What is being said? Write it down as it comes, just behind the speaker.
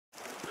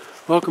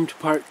Welcome to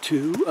part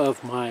 2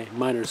 of my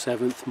minor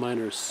 7th,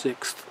 minor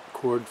 6th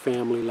chord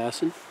family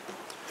lesson.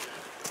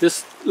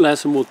 This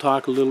lesson will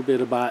talk a little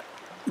bit about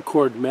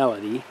chord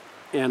melody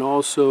and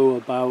also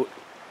about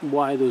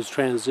why those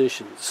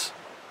transitions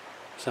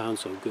sound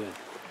so good.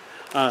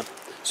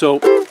 So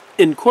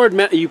in chord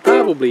melody, you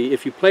probably,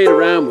 if you played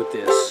around with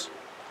this,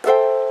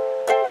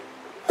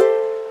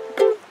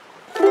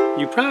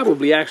 you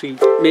probably actually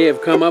may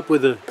have come up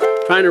with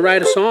trying to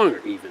write a song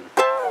even.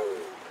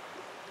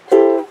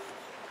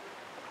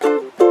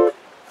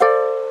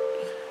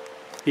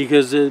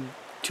 Because the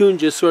tune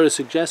just sort of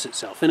suggests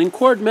itself. And in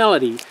chord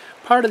melody,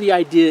 part of the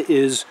idea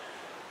is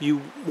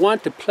you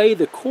want to play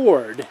the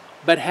chord,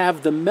 but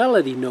have the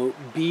melody note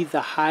be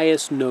the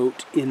highest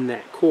note in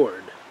that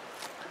chord.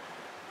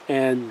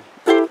 And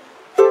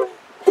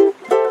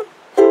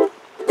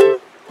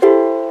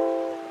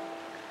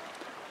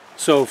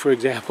so, for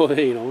example,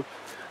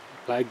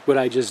 like what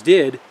I just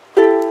did,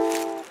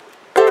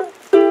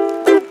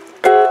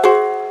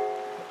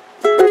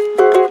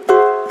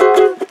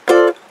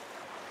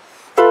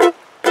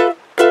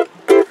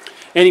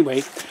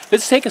 anyway,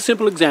 let's take a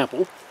simple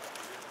example.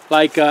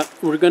 Like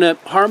we're going to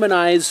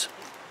harmonize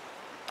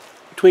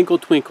Twinkle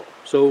Twinkle.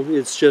 So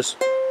it's just...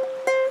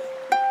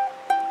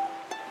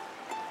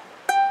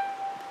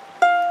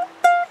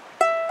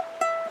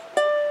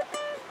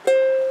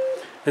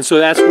 And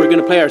so we're going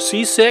to play our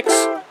C6.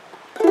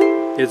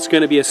 It's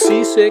going to be a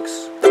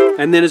C6.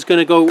 And then it's going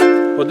to go,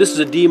 well, this is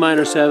a D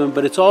minor 7,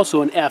 but it's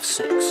also an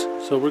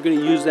F6. So we're going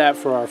to use that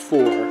for our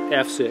 4,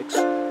 F6.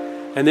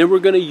 And then we're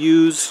going to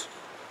use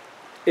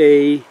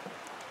a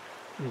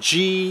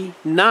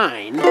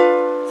G9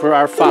 for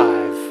our 5,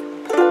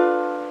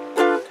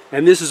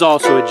 and this is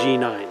also a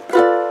G9.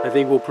 I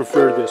think we'll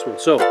prefer this one,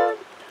 so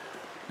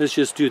let's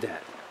just do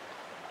that.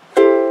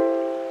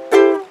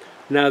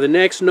 Now the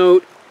next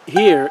note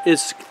here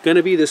is going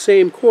to be the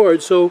same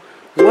chord, so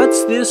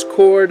what's this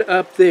chord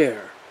up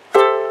there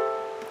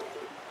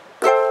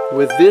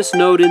with this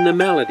note in the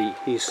melody,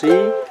 you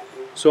see?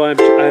 So I'm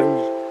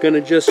going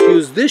to just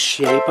use this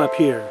shape up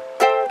here.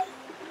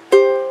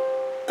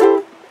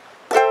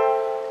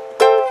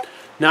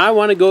 Now I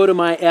want to go to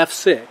my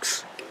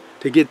F6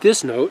 to get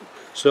this note.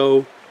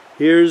 So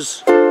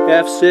here's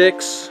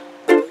F6,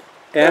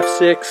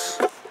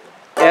 F6,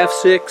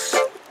 F6,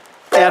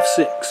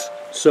 F6.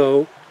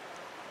 So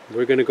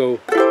we're going to go.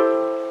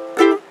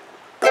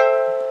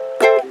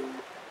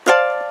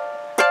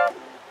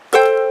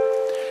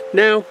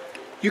 Now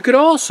you could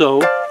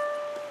also,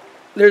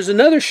 there's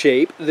another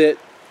shape that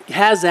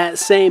has that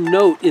same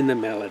note in the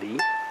melody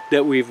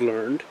that we've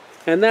learned.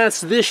 And that's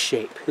this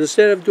shape.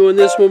 Instead of doing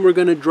this one, we're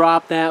going to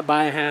drop that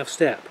by a half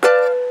step.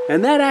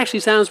 And that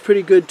actually sounds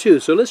pretty good too.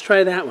 So let's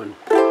try that one.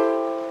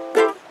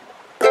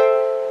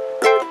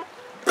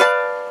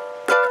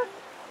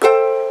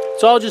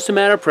 It's all just a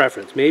matter of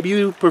preference. Maybe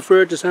you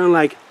prefer it to sound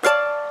like,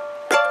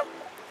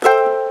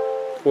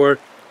 or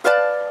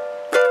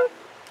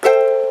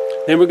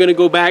then we're going to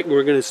go back and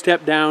we're going to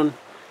step down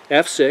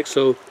F6.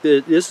 So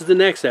this is the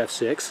next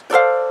F6.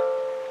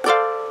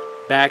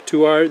 Back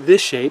to this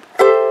shape.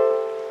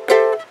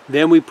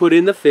 Then we put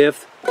in the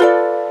 5th.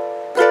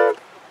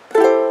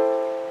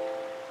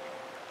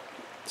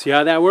 See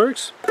how that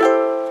works?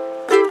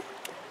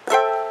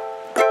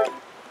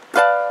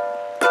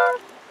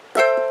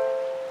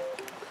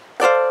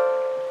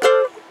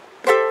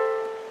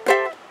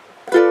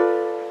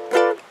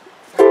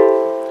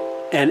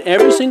 And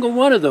every single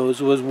one of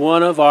those was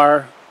one of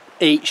our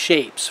 8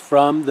 shapes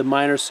from the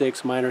minor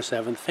 6, minor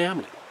 7th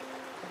family.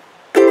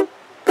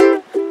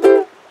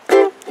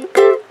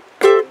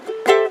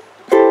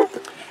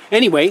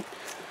 Anyway,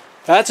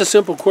 that's a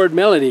simple chord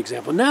melody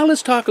example. Now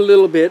let's talk a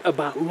little bit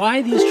about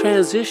why these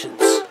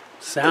transitions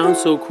sound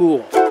so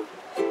cool.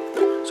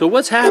 So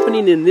what's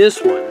happening in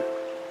this one?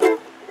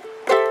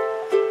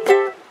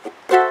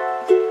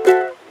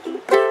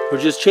 We're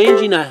just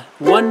changing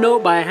one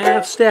note by a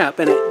half step,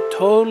 and it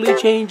totally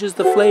changes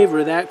the flavor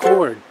of that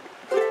chord.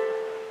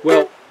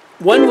 Well,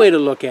 one way to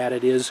look at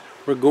it is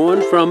we're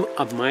going from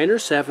a minor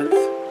 7th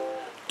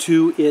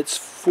to its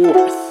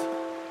 4th.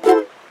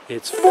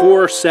 It's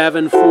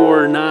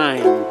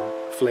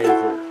 4-7-4-9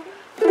 flavor.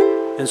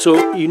 And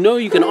so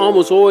you can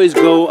almost always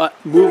go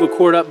move a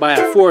chord up by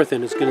a 4th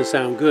and it's going to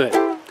sound good.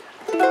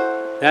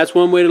 That's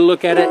one way to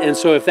look at it. And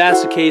so if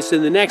that's the case,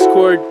 then the next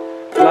chord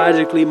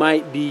logically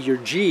might be your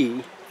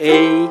G,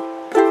 A,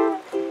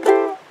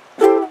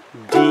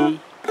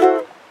 D,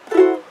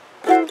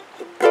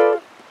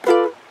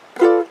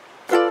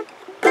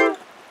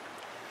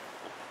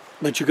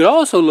 but you could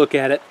also look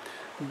at it,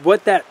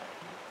 what that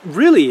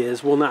really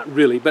is, well, not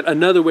really, but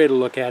another way to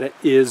look at it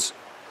is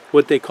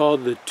what they call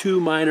the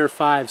 2 minor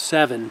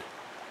 5-7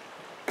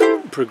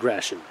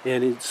 progression,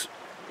 and it's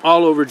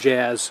all over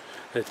jazz.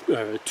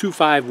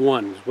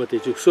 2-5-1 is what they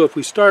do. So if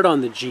we start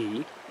on the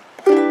G,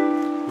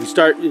 we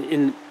start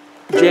in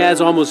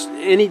jazz almost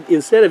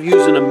instead of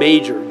using a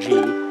major G,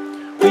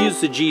 we use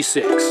the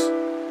G6.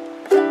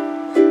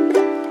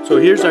 So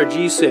here's our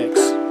G6,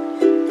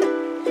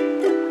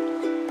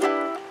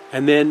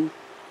 and then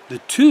The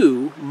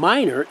 2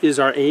 minor is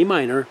our A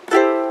minor,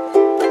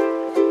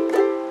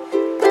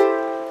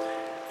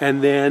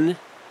 and then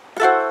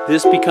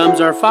this becomes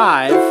our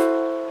 5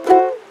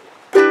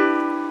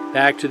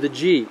 back to the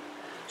G.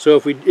 So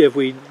if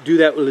we do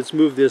that, let's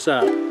move this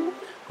up.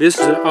 This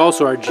is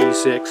also our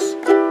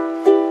G6.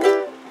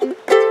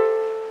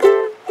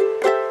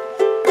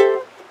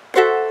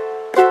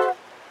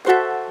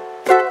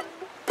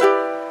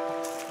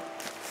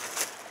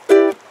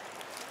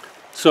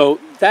 So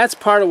that's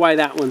part of why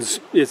that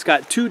it's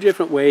got 2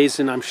 different ways,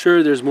 and I'm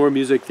sure there's more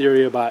music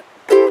theory about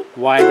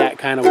why that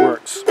kind of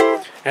works.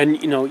 And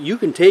you know, you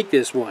can take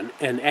this one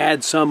and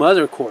add some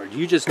other chord.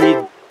 You just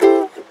need,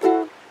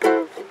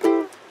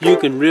 you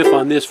can riff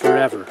on this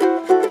forever.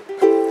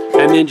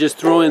 And then just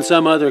throw in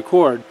some other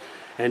chord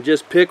and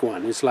just pick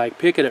one. It's like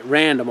pick it at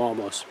random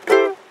almost.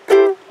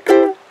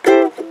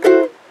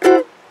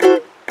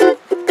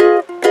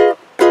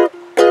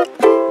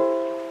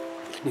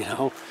 You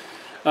know,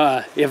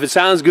 if it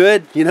sounds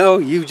good, you know,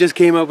 you just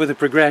came up with a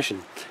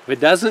progression. If it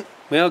doesn't,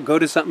 well, go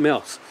to something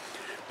else.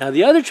 Now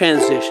the other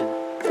transition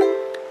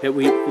that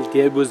we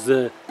did was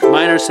the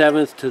minor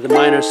 7th to the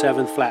minor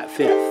 7th flat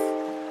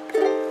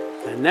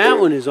 5th. And that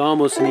one is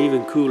almost an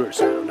even cooler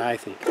sound, I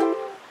think.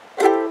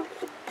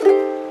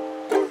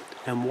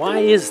 And why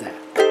is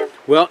that?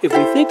 Well, if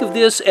we think of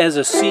this as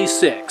a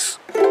C6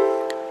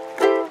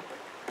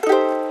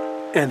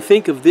 and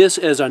think of this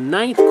as a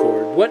 9th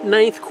chord, what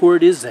 9th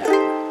chord is that?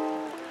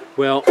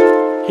 Well,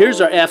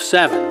 here's our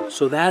F7,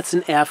 so that's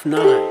an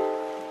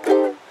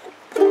F9.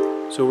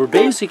 So we're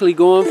basically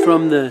going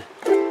from the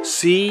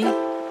C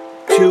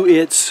to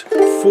its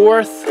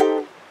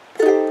 4th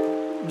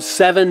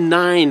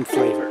 7-9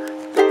 flavor.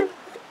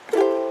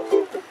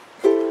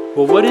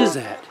 Well, what is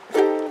that?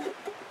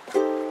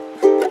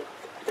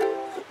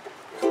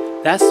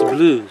 That's the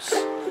blues.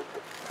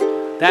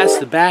 That's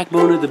the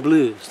backbone of the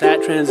blues,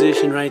 that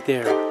transition right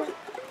there.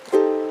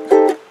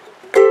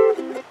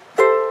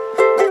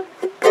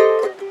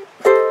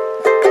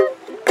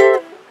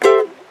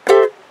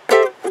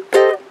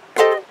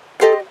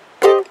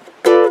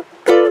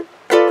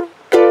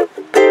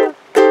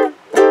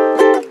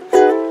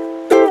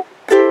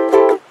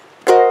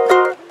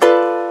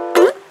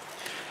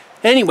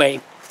 Anyway,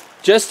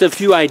 just a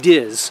few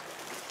ideas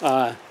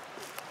that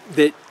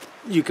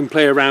you can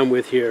play around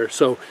with here.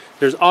 So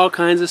there's all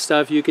kinds of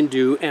stuff you can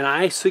do, and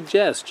I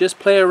suggest just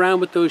play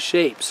around with those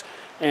shapes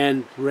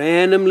and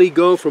randomly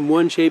go from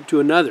one shape to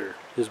another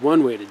is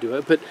one way to do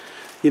it. But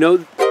you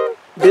know,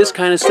 this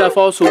kind of stuff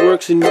also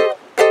works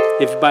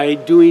by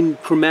doing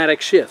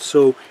chromatic shifts.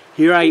 So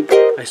here I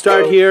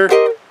start here.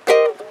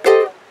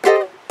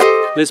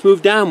 Let's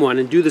move down one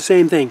and do the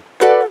same thing.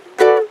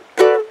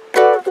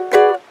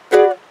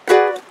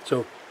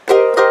 So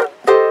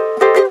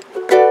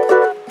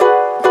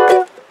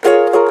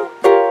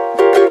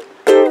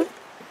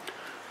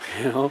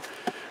you know,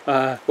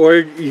 or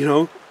you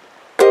know,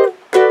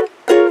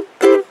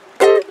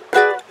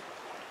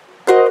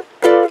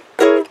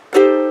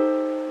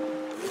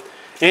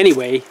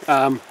 anyway,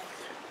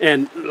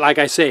 and like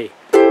I say,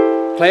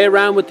 play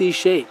around with these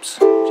shapes.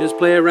 Just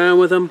play around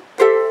with them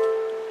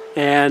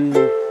and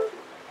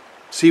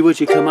see what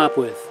you come up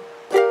with.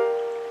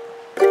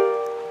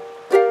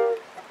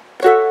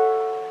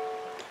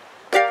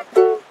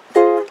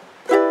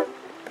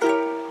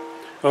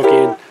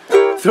 Okay, and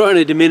throwing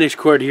a diminished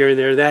chord here and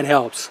there, that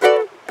helps.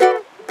 Well,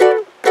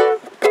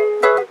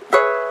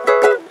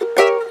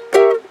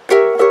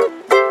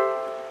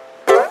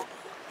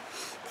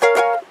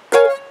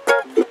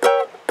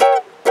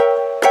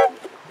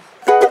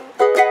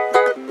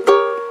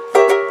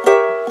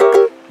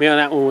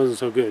 that one wasn't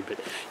so good, but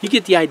you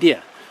get the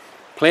idea.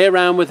 Play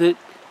around with it.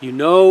 You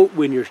know,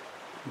 when you're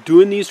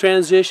doing these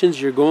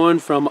transitions, you're going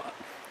from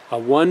a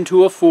 1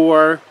 to a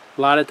 4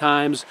 a lot of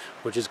times,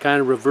 which is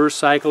kind of reverse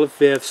cycle of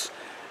fifths,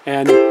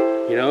 and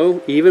you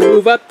know, even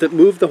move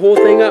the whole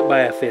thing up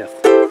by a fifth.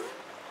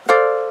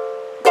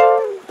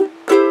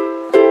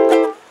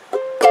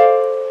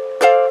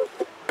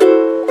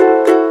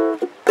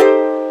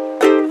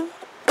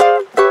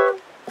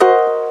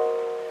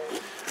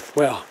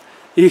 Well,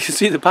 you can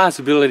see the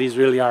possibilities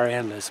really are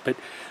endless, but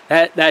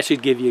that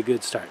should give you a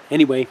good start.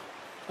 Anyway,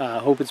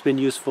 hope it's been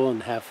useful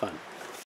and have fun.